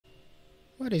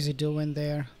What is he doing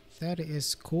there? That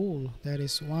is cool. That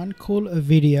is one cool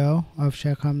video of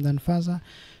Sheikh Hamdan Fazza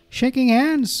shaking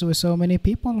hands with so many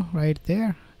people right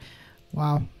there.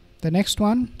 Wow. The next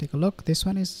one, take a look. This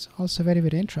one is also very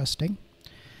interesting.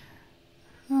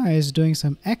 He's doing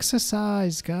some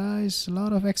exercise, guys. A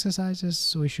lot of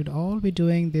exercises. We should all be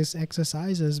doing these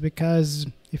exercises because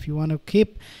if you want to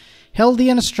keep healthy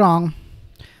and strong.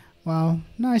 Wow,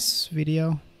 nice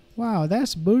video. Wow,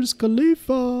 that's Burj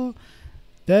Khalifa.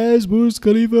 There's Burj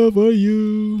Khalifa for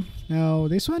you. Now,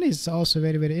 this one is also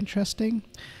very interesting.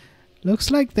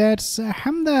 Looks like that's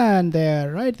Hamdan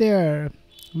there, right there,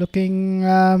 looking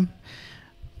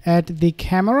at the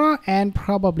camera and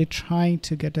probably trying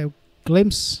to get a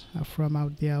glimpse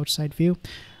from the outside view.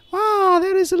 Wow,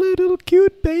 there is a little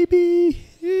cute baby.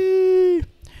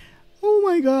 Oh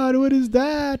my god, what is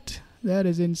that? That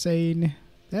is insane.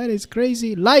 That is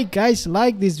crazy. Like, guys,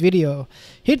 like this video.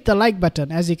 Hit the like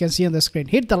button as you can see on the screen.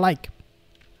 Hit the like.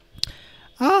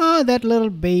 That little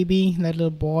baby, that little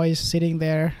boy is sitting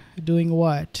there doing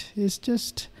what? He's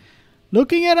just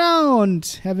looking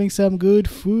around, having some good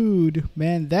food.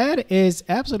 Man, that is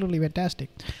absolutely fantastic.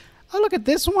 Oh, look at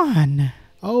this one.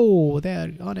 Oh,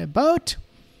 they're on a boat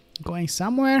going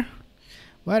somewhere.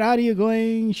 Where are you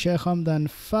going, Sheikh Hamdan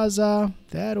Fazza?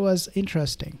 That was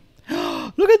interesting.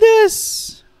 Look at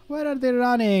this. Where are they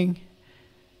running?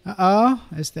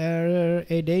 Is there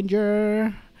a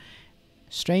danger?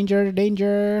 Stranger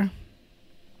danger.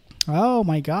 Oh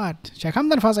my god. Sheikh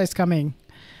Hamdan Fazza is coming.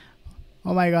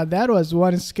 Oh my god, that was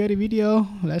one scary video.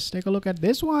 Let's take a look at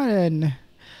this one.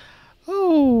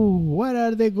 Oh, where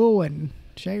are they going?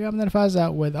 Sheikh Hamdan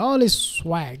Fazza with all his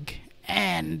swag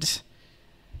and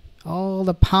all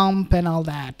the pomp and all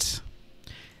that.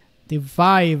 The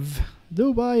vibe.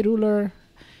 Dubai ruler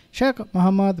Sheikh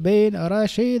Mohammed bin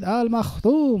Rashid Al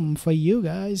Maktoum for you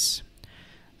guys.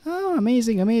 Oh,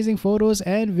 amazing photos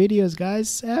and videos,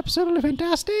 guys. Absolutely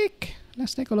fantastic.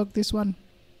 Let's take a look at this one.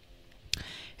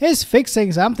 He's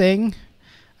fixing something.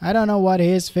 I don't know what he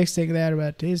is fixing there,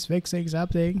 but he's fixing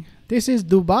something. This is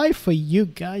Dubai for you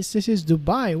guys. This is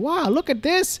Dubai. Wow, look at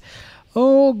this.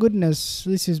 Oh goodness,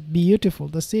 this is beautiful.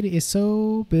 The city is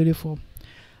so beautiful.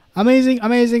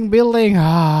 Amazing building.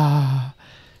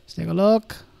 Let's take a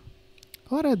look.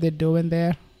 What are they doing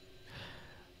there?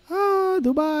 Oh,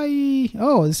 Dubai.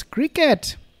 Oh, it's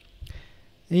cricket.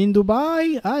 In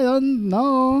Dubai, I don't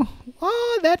know.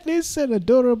 Oh, that is an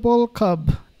adorable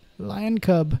cub. Lion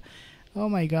cub. Oh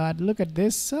my god, look at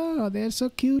this. Oh, they're so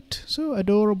cute. So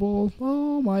adorable.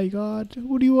 Oh my god.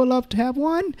 Would you all love to have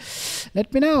one?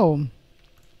 Let me know.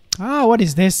 What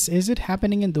is this? Is it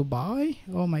happening in Dubai?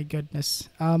 Oh my goodness.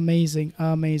 Amazing.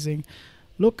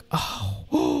 Look.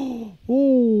 Oh,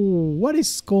 what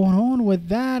is going on with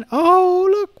that? Oh,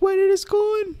 look where it is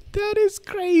going. That is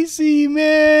crazy,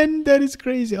 man. That is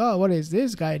crazy. Oh, what is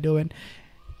this guy doing?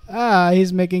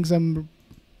 He's making some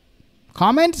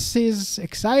comments. He's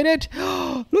excited.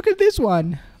 Look at this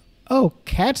one. Oh,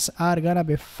 cats are gonna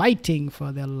be fighting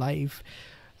for their life.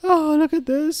 Oh, look at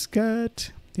this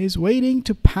cat. He's waiting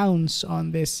to pounce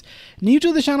on this. New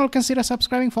to the channel, consider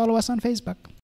subscribing. Follow us on Facebook.